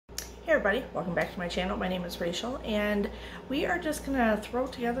Hey everybody, welcome back to my channel. My name is Rachel and we are just gonna throw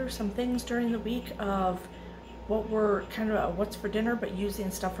together some things during the week of what we're what's for dinner, but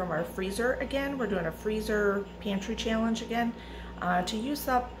using stuff from our freezer again. We're doing a freezer pantry challenge again to use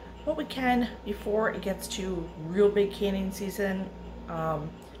up what we can before it gets to real big canning season,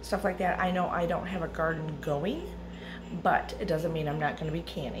 stuff like that. I know I don't have a garden going, but it doesn't mean I'm not going to be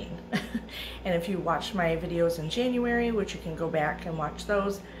canning. And if you watched my videos in January, which you can go back and watch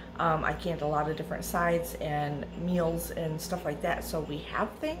those, I canned a lot of different sides and meals and stuff like that, so we have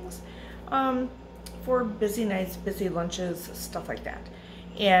things for busy nights, busy lunches, stuff like that.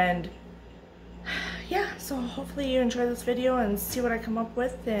 And yeah, so hopefully you enjoy this video and see what I come up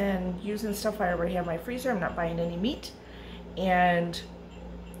with, and using stuff I already have in my freezer. I'm not buying any meat, and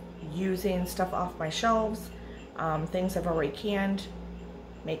using stuff off my shelves, things I've already canned,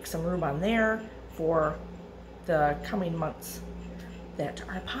 make some room on there for the coming months that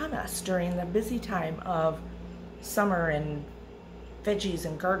are upon us during the busy time of summer and veggies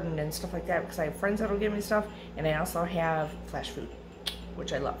and garden and stuff like that, because I have friends that'll give me stuff, and I also have Flashfood,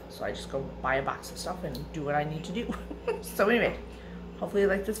 which I love. So I just go buy a box of stuff and do what I need to do. So anyway, hopefully you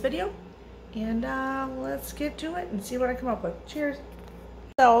like this video, and let's get to it and see what I come up with. Cheers.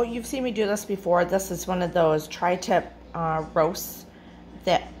 So you've seen me do this before. This is one of those tri-tip roasts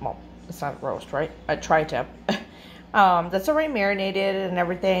that, well, it's not a roast, right? A tri-tip. That's already marinated and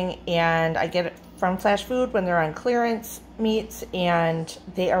everything, and I get it from Flashfood when they're on clearance meats, and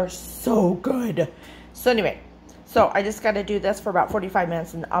they are so good. So anyway, so I just got to do this for about 45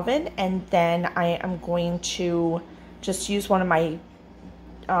 minutes in the oven, and then I am going to just use one of my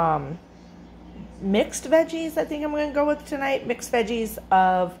mixed veggies. I think I'm going to go with tonight, mixed veggies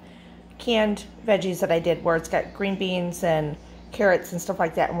of canned veggies that I did, where it's got green beans and carrots and stuff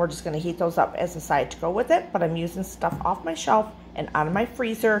like that, and we're just going to heat those up as a side to go with it. But I'm using stuff off my shelf and out of my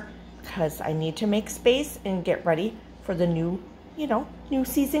freezer because I need to make space and get ready for the new, new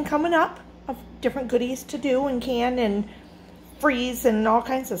season coming up of different goodies to do and can and freeze and all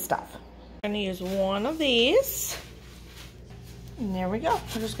kinds of stuff. I'm going to use one of these, and there we go.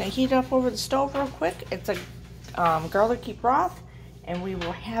 We're just going to heat it up over the stove real quick. It's a garlicky broth, and we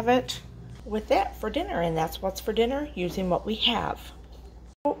will have it with that for dinner, and that's what's for dinner using what we have.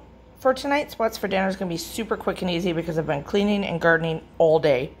 For tonight's what's for dinner is going to be super quick and easy because I've been cleaning and gardening all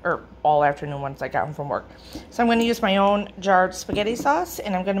day, or all afternoon once I got home from work. So I'm going to use my own jarred spaghetti sauce,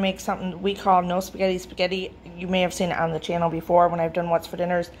 and I'm going to make something we call no spaghetti spaghetti. You may have seen it on the channel before when I've done what's for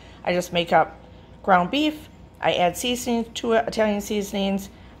dinners. I just make up ground beef, I add seasonings to it, Italian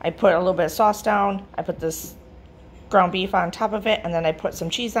seasonings, I put a little bit of sauce down, I put this ground beef on top of it, and then I put some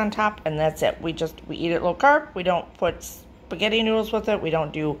cheese on top, and that's it. We eat it low carb. We don't put spaghetti noodles with it. We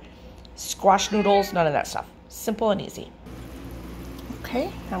don't do squash noodles, none of that stuff. Simple and easy. Okay,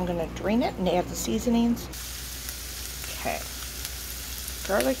 I'm gonna drain it and add the seasonings. Okay,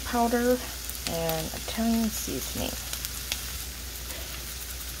 garlic powder and Italian seasoning.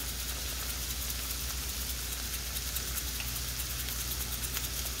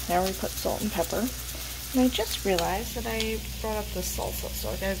 Now we put salt and pepper. And I just realized that I brought up the salsa, so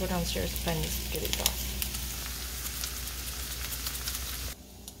I gotta go downstairs and find the spaghetti sauce.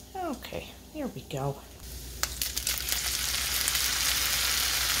 Okay, here we go.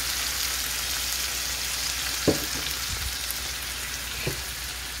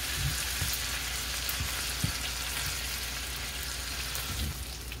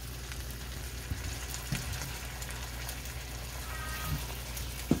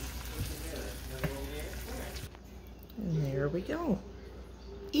 There we go.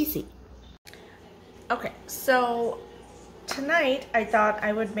 Easy. Okay, so tonight I thought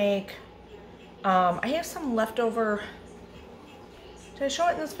I would make, I have some leftover, did I show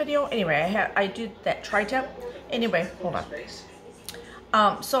it in this video? Anyway, I did that tri-tip. Anyway, hold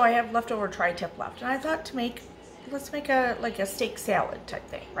on. So I have leftover tri-tip left, and I thought to make, let's make like a steak salad type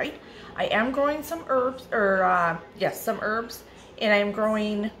thing, right? I am growing some herbs, or yes, some herbs, and I'm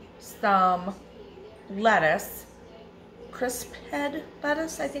growing some lettuce, crisp head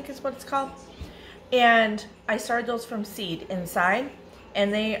lettuce, I think is what it's called. And I started those from seed inside,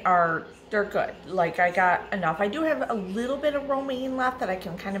 and they're good. Like, I got enough. I do have a little bit of romaine left that I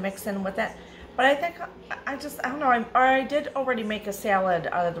can kind of mix in with it, but I think I don't know. I did already make a salad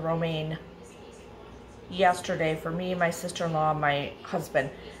out of the romaine yesterday for me, my sister-in-law, my husband.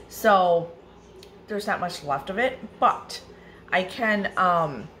 So there's not much left of it, but I can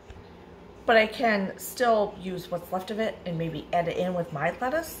still use what's left of it and maybe add it in with my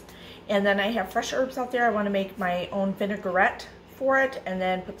lettuce. And then I have fresh herbs out there. I want to make my own vinaigrette for it and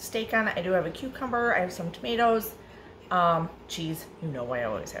then put the steak on it. I do have a cucumber. I have some tomatoes, cheese. You know I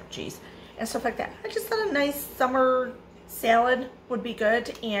always have cheese and stuff like that. I just thought a nice summer salad would be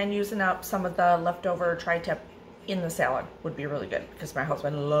good, and using up some of the leftover tri-tip in the salad would be really good because my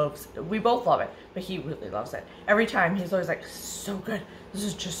husband loves it. We both love it, but he really loves it. Every time he's always like, so good. This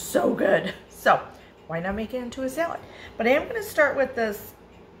is just so good. So why not make it into a salad? But I am going to start with this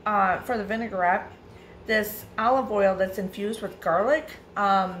for the vinaigrette, this olive oil that's infused with garlic.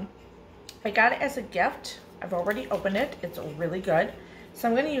 I got it as a gift. I've already opened it. It's really good. So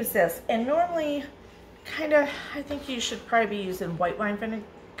I'm going to use this. And normally, I think you should probably be using white wine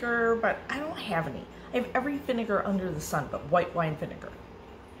vinegar, but I don't have any. I have every vinegar under the sun but white wine vinegar.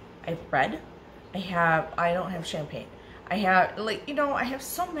 I have red. I don't have champagne. I have, like, you know, I have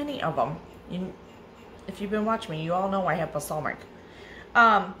so many of them. If you've been watching me, you all know I have balsamic.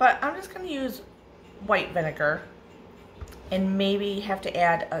 But I'm just going to use white vinegar and maybe have to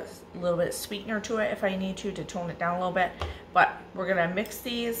add a little bit of sweetener to it if I need to tone it down a little bit. But we're going to mix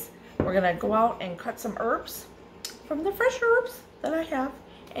these. We're going to go out and cut some herbs from the fresh herbs that I have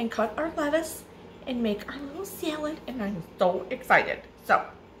and cut our lettuce and make our little salad, and I'm so excited. So,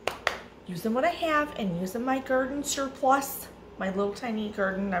 using what I have and using my garden surplus, my little tiny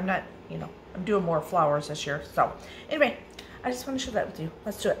garden. I'm not, you know, I'm doing more flowers this year. So, anyway, I just want to share that with you.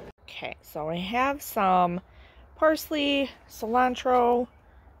 Let's do it. Okay, so I have some parsley, cilantro,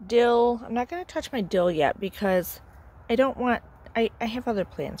 dill. I'm not going to touch my dill yet because I don't want, I have other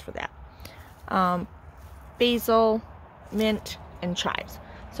plans for that. Basil, mint, and chives.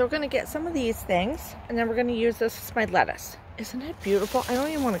 So we're going to get some of these things, and then we're going to use this as my lettuce. Isn't it beautiful? I don't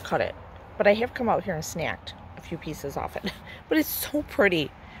even want to cut it, but I have come out here and snacked a few pieces off it. But it's so pretty.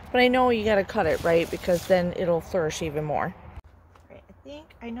 But I know you got to cut it, right? Because then it'll flourish even more. Right,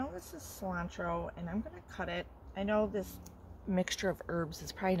 I know this is cilantro, and I'm going to cut it. I know this mixture of herbs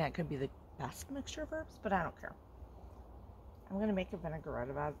is probably not going to be the best mixture of herbs, but I don't care. I'm going to make a vinaigrette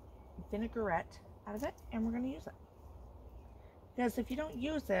out of it, and we're going to use it. Because if you don't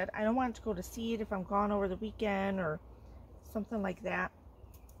use it, I don't want it to go to seed if I'm gone over the weekend or something like that.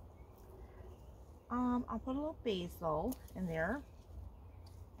 I'll put a little basil in there.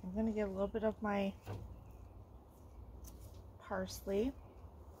 I'm going to get a little bit of my parsley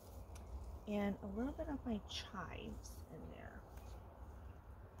and a little bit of my chives in there.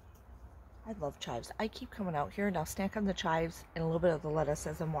 I love chives. I keep coming out here and I'll snack on the chives and a little bit of the lettuce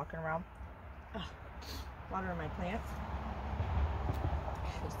as I'm walking around. Ugh. Watering my plants.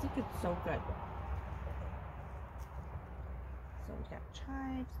 I think it's so good. So we got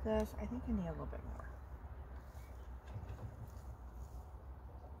chives, this. I think I need a little bit more.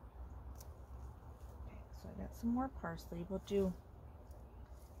 Okay, so I got some more parsley. We'll do,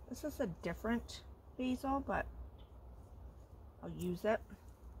 this is a different basil, but I'll use it.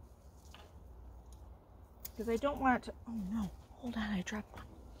 Because I don't want it to, oh no, hold on, I dropped one.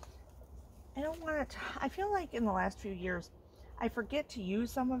 I don't want it to, I feel like in the last few years, I forget to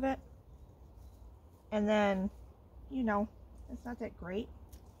use some of it, and then, you know, it's not that great,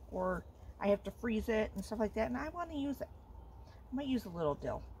 or I have to freeze it and stuff like that, and I want to use it. I might use a little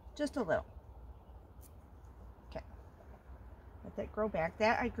dill, just a little. Okay, let that grow back.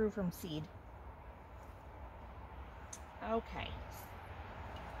 That I grew from seed. Okay,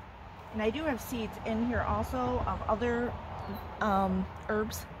 and I do have seeds in here also of other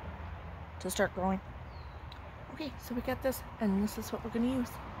herbs to start growing. Okay, so we got this, and this is what we're going to use.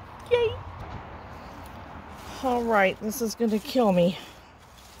 Yay! Alright, this is going to kill me.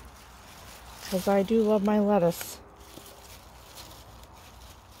 Because I do love my lettuce.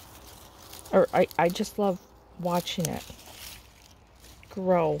 Or, I just love watching it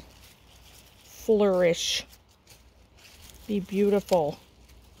grow, flourish, be beautiful.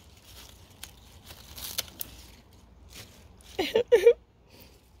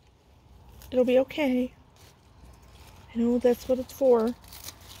 It'll be okay. I know that's what it's for.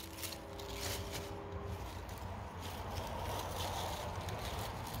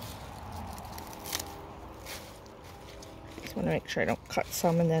 Just want to make sure I don't cut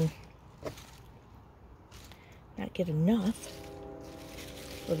some and then not get enough.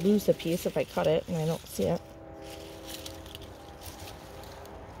 Or lose a piece if I cut it and I don't see it.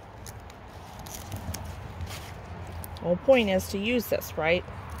 The whole point is to use this, right?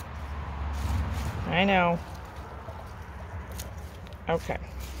 I know. Okay.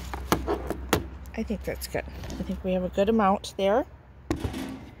 I think that's good. I think we have a good amount there.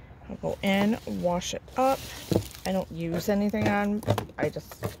 I'll go in, wash it up. I don't use anything on. I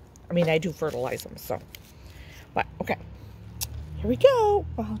mean, I do fertilize them, so. But, okay. Here we go.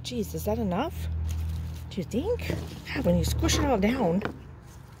 Oh, geez, is that enough? Do you think? God, when you squish it all down.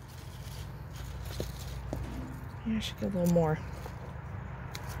 Yeah, I should get a little more.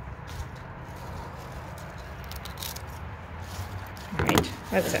 All right,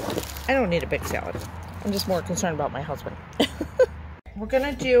 that's it. I don't need a big salad. I'm just more concerned about my husband. We're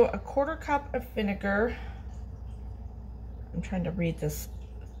gonna do a 1/4 cup of vinegar. I'm trying to read this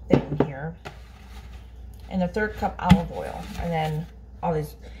thing here. And a 1/3 cup olive oil. And then all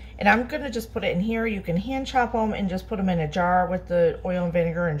these. And I'm gonna just put it in here. You can hand chop them and just put them in a jar with the oil and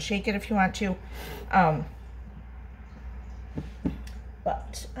vinegar and shake it if you want to.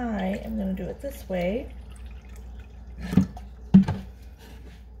 But I am gonna do it this way.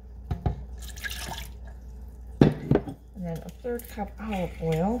 And then a 1/3 cup olive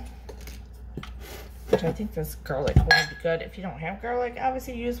oil, which I think this garlic will be good. If you don't have garlic,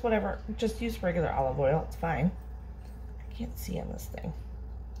 obviously use whatever, just use regular olive oil, it's fine. I can't see on this thing.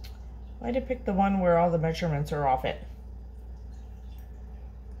 Why did I pick the one where all the measurements are off it?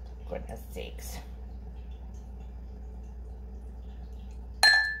 Goodness sakes.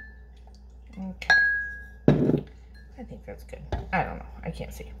 Okay. I think that's good. I don't know, I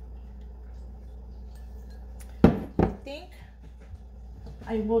can't see. I think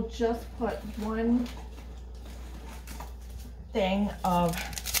I will just put 1 thing of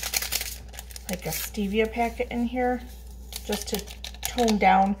like a stevia packet in here just to tone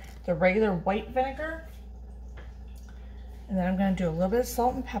down the regular white vinegar. And then I'm going to do a little bit of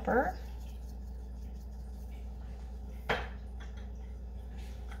salt and pepper.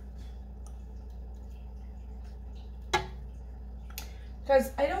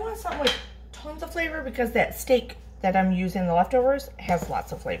 Because I don't want something with tons of flavor, because that steak that I'm using, the leftovers, has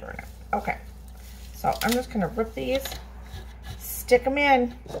lots of flavor in it. Okay, so I'm just going to rip these, stick them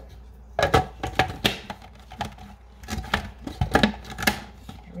in. There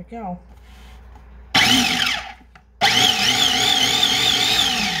we go.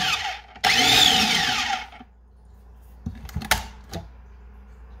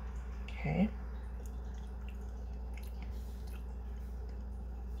 Okay.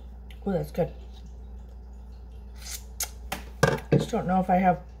 Oh, that's good. I just don't know if I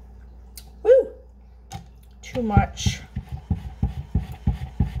have too much.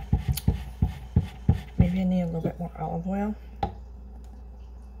 Maybe I need a little bit more olive oil.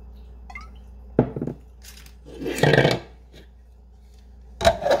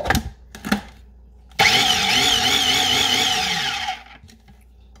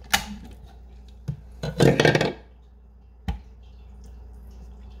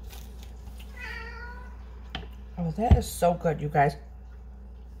 Oh, that is so good, you guys.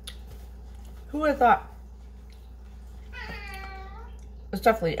 Who would have thought? It's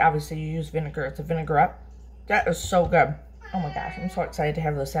definitely, obviously, you use vinegar. It's a vinaigrette. That is so good. Oh my gosh, I'm so excited to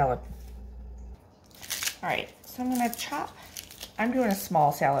have the salad. All right, so I'm gonna chop. I'm doing a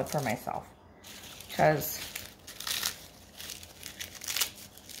small salad for myself because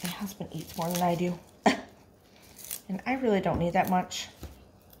my husband eats more than I do. And I really don't need that much.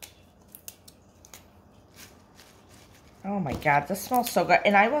 Oh my God, this smells so good.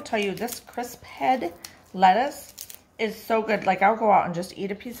 And I will tell you, this crisp head lettuce is so good. Like, I'll go out and just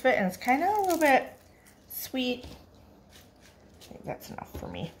eat a piece of it, and it's kind of a little bit sweet. I think that's enough for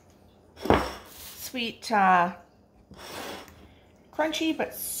me. Sweet, crunchy,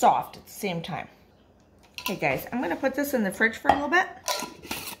 but soft at the same time. Okay, guys, I'm going to put this in the fridge for a little bit.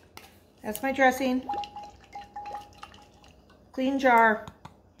 That's my dressing. Clean jar.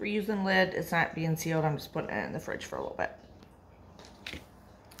 Reusing lid. It's not being sealed. I'm just putting it in the fridge for a little bit.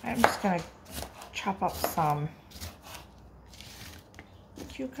 I'm just going to chop up some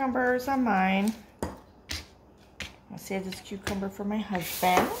cucumbers on mine. I'll save this cucumber for my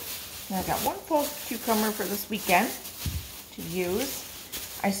husband. And I got 1 full cucumber for this weekend to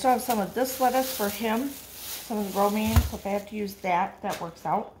use. I still have some of this lettuce for him, some of the romaine, so if I have to use that, that works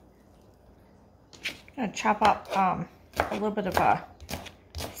out. I'm going to chop up a little bit of a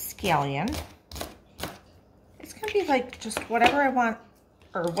scallion. It's going to be like just whatever I want,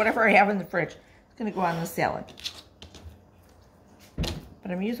 or whatever I have in the fridge. It's going to go on the salad.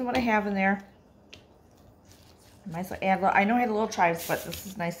 But I'm using what I have in there. I might as well add, I know I had a little chives, but this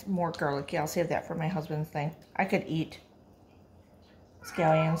is nice, more garlicky. I'll save that for my husband's thing. I could eat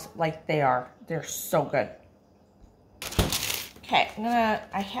scallions like they are. They're so good. Okay,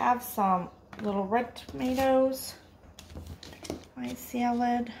 I have some little red tomatoes. My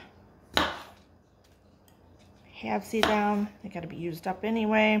salad. Halvesy them. They gotta be used up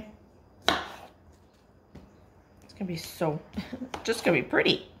anyway. It's gonna be so, just gonna be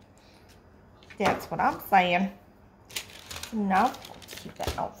pretty. That's what I'm saying. Enough. Let's keep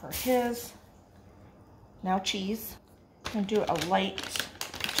that out for his. Now cheese. I'm gonna do a light,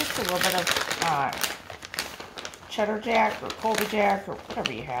 just a little bit of cheddar jack or Colby jack or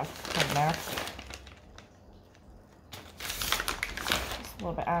whatever you have. Doesn't matter. Just a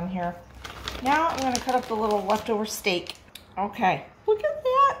little bit on here. Now I'm going to cut up the little leftover steak. Okay, look at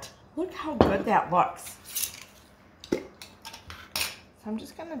that. Look how good that looks. So I'm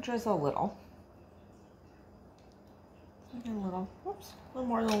just going to drizzle a little. A little, whoops, a little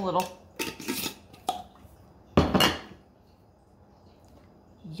more than a little.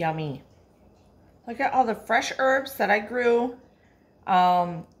 Yummy. Look at all the fresh herbs that I grew.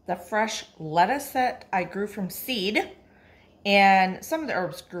 The fresh lettuce that I grew from seed. And some of the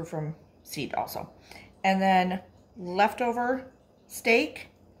herbs grew from seed also. And then leftover steak.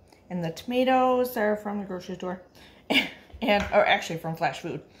 And the tomatoes are from the grocery store. Or actually from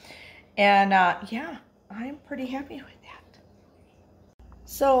Flashfood. And yeah, I'm pretty happy with that.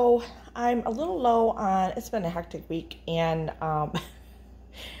 So I'm a little low on, it's been a hectic week and a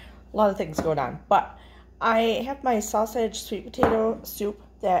lot of things going on, but I have my sausage sweet potato soup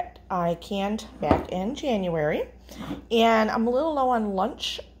that I canned back in January, and I'm a little low on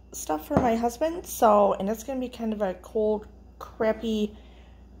lunch stuff for my husband, so, and it's going to be kind of a cold, crappy,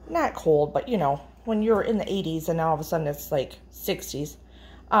 not cold, but you know, when you're in the 80s and now all of a sudden it's like 60s,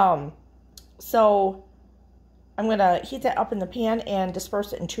 so I'm going to heat that up in the pan and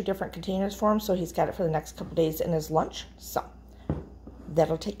disperse it in 2 different containers for him, so he's got it for the next couple days in his lunch. So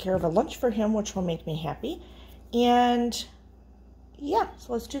that'll take care of a lunch for him, which will make me happy. And yeah,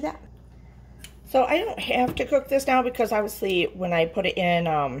 so let's do that. So I don't have to cook this now because obviously when I put it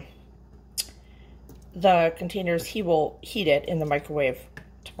in the containers, he will heat it in the microwave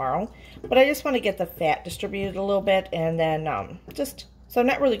tomorrow. But I just want to get the fat distributed a little bit, and then so I'm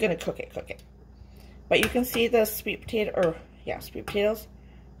not really going to cook it. But you can see the sweet potatoes,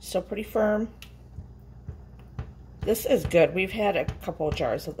 still pretty firm. This is good. We've had a couple of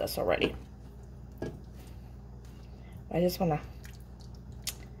jars of this already. I just want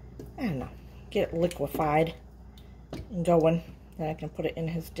to, I don't know, get it liquefied and going. Then I can put it in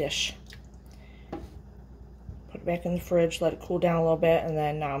his dish. Put it back in the fridge, let it cool down a little bit, and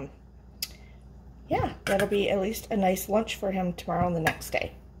then, yeah, that'll be at least a nice lunch for him tomorrow and the next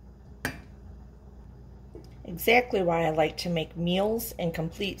day. Exactly why I like to make meals and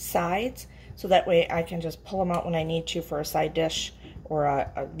complete sides, so that way I can just pull them out when I need to for a side dish or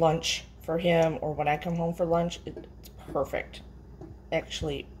a lunch for him, or when I come home for lunch. It's perfect.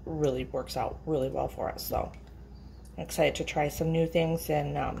 Actually really works out really well for us, so I'm excited to try some new things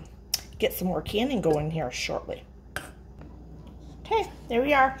and get some more canning going here shortly. Okay, there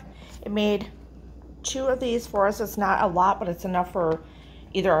we are. It made 2 of these for us. It's not a lot, but it's enough for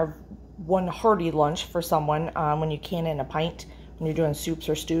either one hearty lunch for someone when you can in a pint when you're doing soups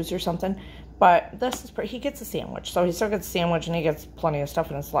or stews or something. But this is he gets a sandwich, so he still gets a sandwich and he gets plenty of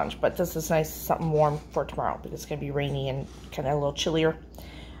stuff in his lunch. But this is nice, something warm for tomorrow because it's gonna be rainy and kind of a little chillier.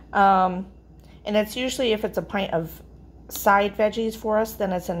 And it's usually, if it's a pint of side veggies for us,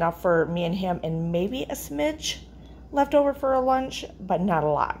 then it's enough for me and him, and maybe a smidge left over for a lunch, but not a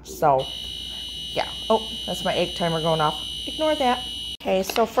lot. So yeah. Oh, that's my egg timer going off. Ignore that. Okay,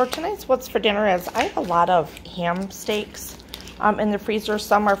 so for tonight's what's for dinner is I have a lot of ham steaks in the freezer.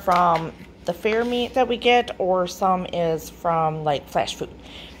 Some are from the fair meat that we get, or some is from like Flashfood.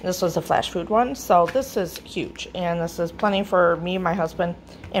 This was a Flashfood one, so this is huge, and this is plenty for me, my husband,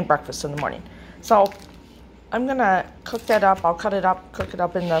 and breakfast in the morning. So I'm gonna cook that up. I'll cut it up, cook it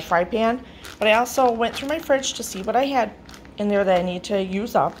up in the fry pan. But I also went through my fridge to see what I had in there that I need to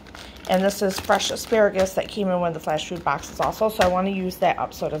use up. And this is fresh asparagus that came in one of the Flash Food boxes also, so I want to use that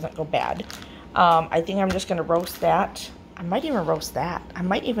up so it doesn't go bad. I think I'm just going to roast that. I might even roast that. I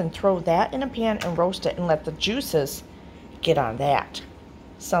might even throw that in a pan and roast it and let the juices get on that.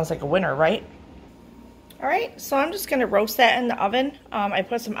 Sounds like a winner, right? Alright, so I'm just going to roast that in the oven. I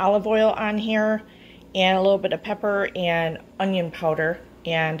put some olive oil on here and a little bit of pepper and onion powder.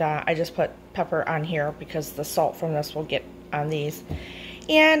 And I just put pepper on here because the salt from this will get on these.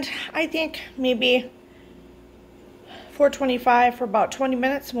 And I think maybe 425 for about 20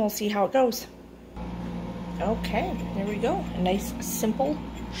 minutes, and we'll see how it goes. Okay, there we go. A nice, simple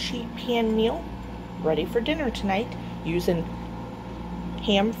sheet pan meal ready for dinner tonight, using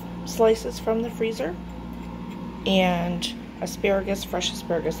ham slices from the freezer and asparagus, fresh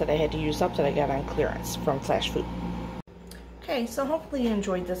asparagus that I had to use up that I got on clearance from Flashfood. Okay, so hopefully you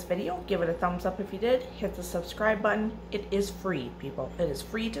enjoyed this video. Give it a thumbs up if you did. Hit the subscribe button. It is free, people. It is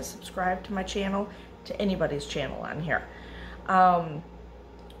free to subscribe to my channel, to anybody's channel on here.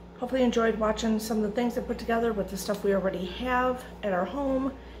 Hopefully you enjoyed watching some of the things I put together with the stuff we already have at our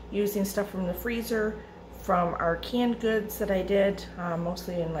home, using stuff from the freezer, from our canned goods that I did,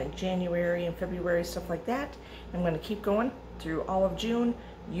 mostly in like January and February, stuff like that. I'm going to keep going through all of June,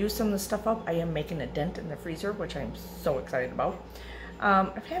 use some of the stuff up. I am making a dent in the freezer, which I'm so excited about.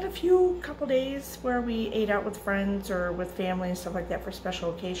 I've had a couple days where we ate out with friends or with family and stuff like that for special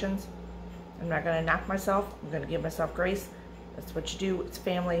occasions. I'm not going to knock myself. I'm going to give myself grace. That's what you do. It's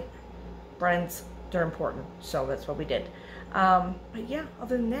family, friends, they're important. So that's what we did. But yeah,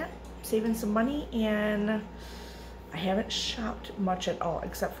 other than that, saving some money, and I haven't shopped much at all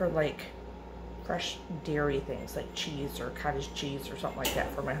except for like fresh dairy things like cheese or cottage cheese or something like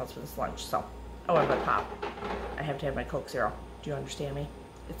that for my husband's lunch. So, oh, and my pop. I have to have my Coke Zero. Do you understand me?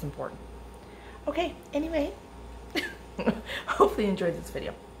 It's important. Okay, anyway, hopefully you enjoyed this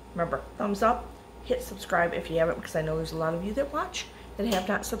video. Remember, thumbs up, hit subscribe if you haven't, because I know there's a lot of you that watch that have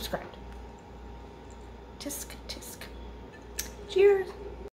not subscribed. Tisk, tisk. Cheers.